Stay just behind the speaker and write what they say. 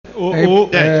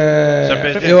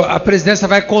A presidência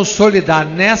vai consolidar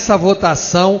nessa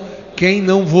votação quem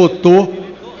não votou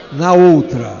na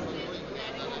outra.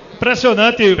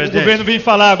 Impressionante o governo vir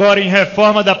falar agora em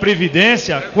reforma da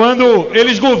Previdência, quando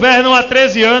eles governam há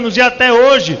 13 anos e até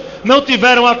hoje não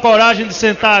tiveram a coragem de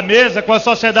sentar à mesa com a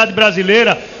sociedade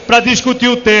brasileira para discutir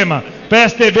o tema. O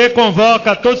PSDB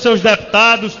convoca todos os seus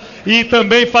deputados e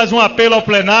também faz um apelo ao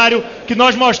plenário que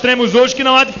nós mostremos hoje que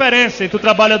não há diferença entre o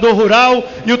trabalhador rural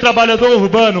e o trabalhador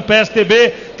urbano. O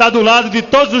PSDB está do lado de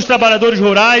todos os trabalhadores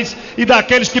rurais e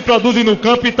daqueles que produzem no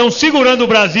campo e estão segurando o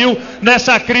Brasil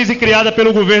nessa crise criada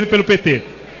pelo governo e pelo PT.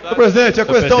 Senhor presidente, a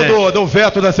questão do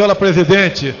veto da senhora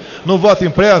presidente no voto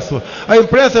impresso, a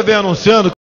imprensa vem anunciando